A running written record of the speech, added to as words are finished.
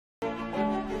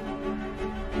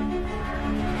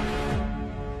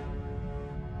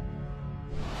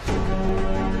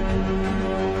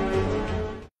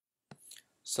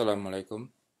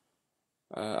Assalamualaikum.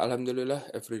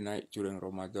 Alhamdulillah, every night during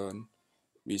Ramadan,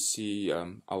 we see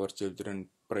our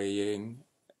children praying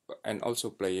and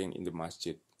also playing in the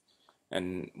masjid.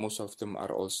 And most of them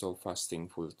are also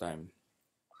fasting full time.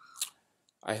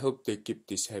 I hope they keep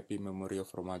this happy memory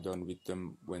of Ramadan with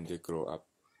them when they grow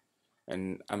up.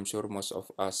 And I'm sure most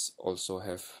of us also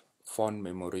have fond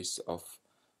memories of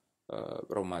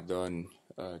Ramadan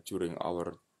during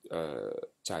our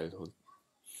childhood.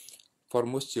 For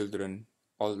most children,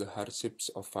 all the hardships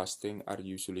of fasting are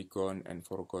usually gone and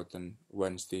forgotten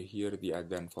once they hear the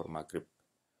adhan for Maghrib.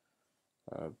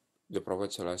 The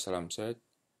Prophet ﷺ said,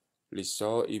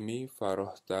 Liso imi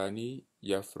farohtani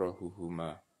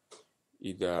yafrohuhuma,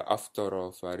 ida aftara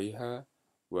fariha,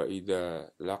 wa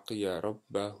ida laqiya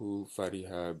rabbahu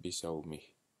fariha bisaumih.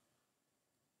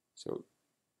 So,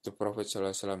 the Prophet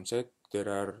ﷺ said,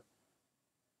 there are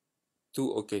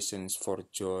two occasions for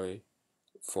joy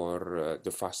for the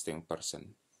fasting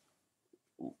person.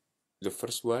 The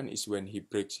first one is when he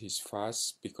breaks his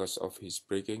fast because of his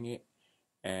breaking it,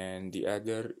 and the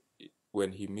other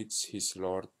when he meets his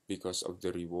Lord because of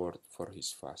the reward for his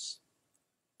fast.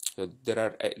 So there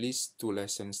are at least two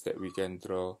lessons that we can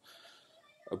draw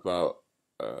about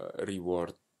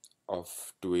reward of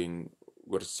doing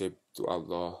worship to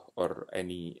Allah or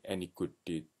any good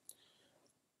deed.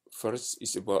 First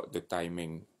is about the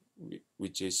timing,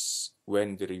 which is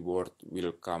when the reward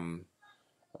will come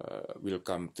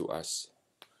to us.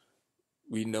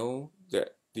 We know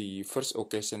that the first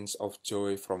occasions of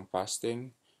joy from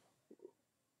fasting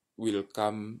will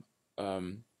come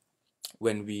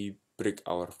when we break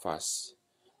our fast,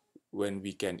 when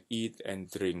we can eat and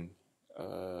drink,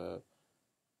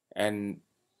 and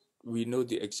we know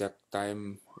the exact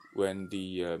time when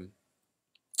the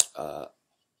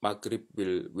Maghrib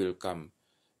will come.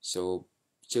 So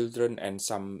children and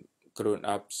some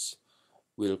grown-ups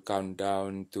will count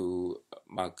down to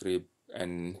Maghrib,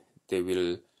 and they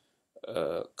will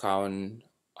count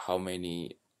how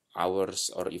many hours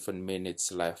or even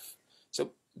minutes left.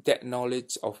 So that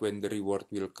knowledge of when the reward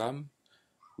will come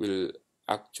will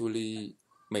actually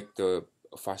make the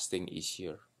fasting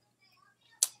easier,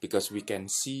 because we can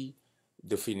see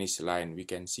the finish line, we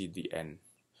can see the end.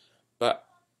 But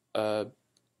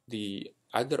the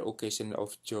other occasion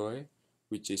of joy,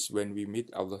 which is when we meet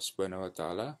Allah Subhanahu wa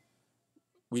Ta'ala,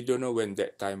 we don't know when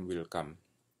that time will come.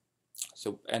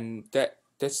 So, and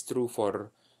that's true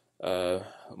for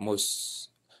most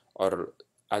or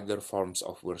other forms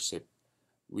of worship.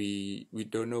 We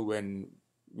don't know when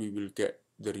we will get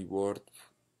the reward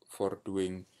for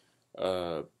doing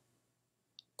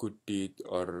good deed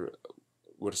or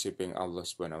worshiping Allah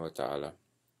Subhanahu wa Ta'ala.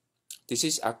 This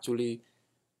is actually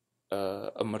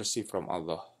a mercy from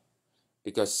Allah,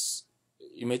 because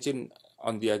imagine,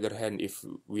 on the other hand, if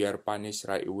we are punished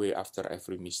right away after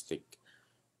every mistake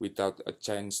without a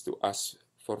chance to ask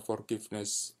for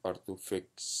forgiveness or to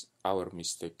fix our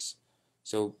mistakes.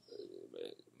 So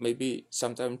maybe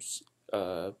sometimes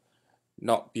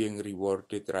not being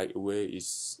rewarded right away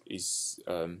is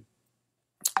a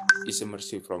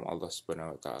mercy from Allah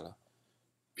Subhanahu wa Ta'ala.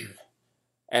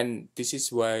 And this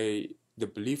is why the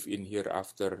belief in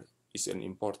hereafter is an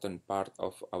important part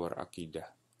of our Aqidah.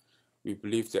 We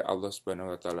believe that Allah Subhanahu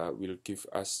wa Ta'ala will give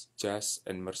us just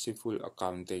and merciful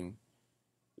accounting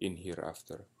in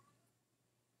hereafter.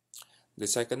 The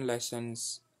second lesson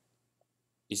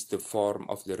is the form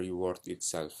of the reward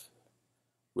itself.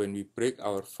 When we break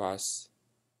our fast,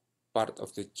 part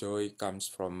of the joy comes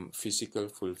from physical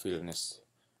fulfillment.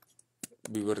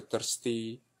 We were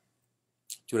thirsty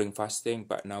during fasting,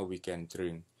 but now we can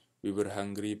drink. We were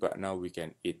hungry, but now we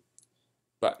can eat.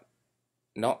 But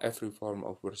not every form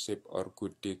of worship or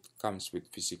good deed comes with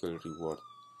physical reward.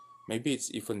 Maybe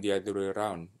it's even the other way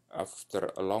around.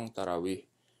 After a long tarawih,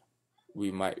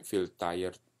 we might feel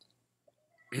tired.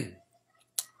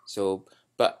 So,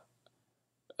 but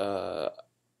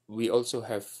we also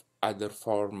have other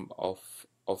form of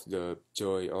the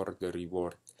joy or the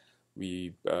reward.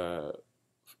 We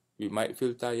might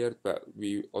feel tired, but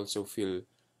we also feel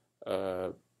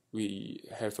we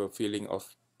have a feeling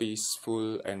of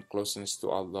peaceful and closeness to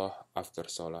Allah after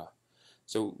Salah.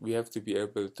 So we have to be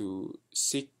able to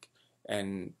seek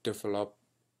and develop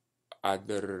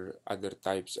other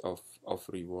types of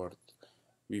reward.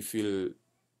 We feel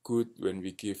good when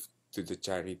we give to the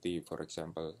charity, for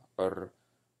example, or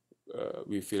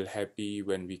we feel happy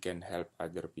when we can help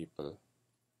other people.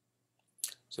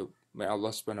 So may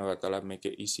Allah Subhanahu wa Ta'ala make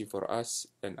it easy for us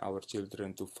and our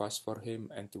children to fast for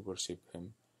Him and to worship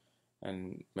Him.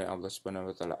 And may Allah Subhanahu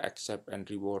wa Ta'ala accept and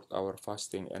reward our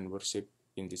fasting and worship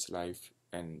in this life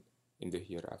and in the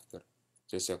hereafter.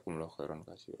 Jazakumullah khairan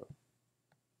katsiran.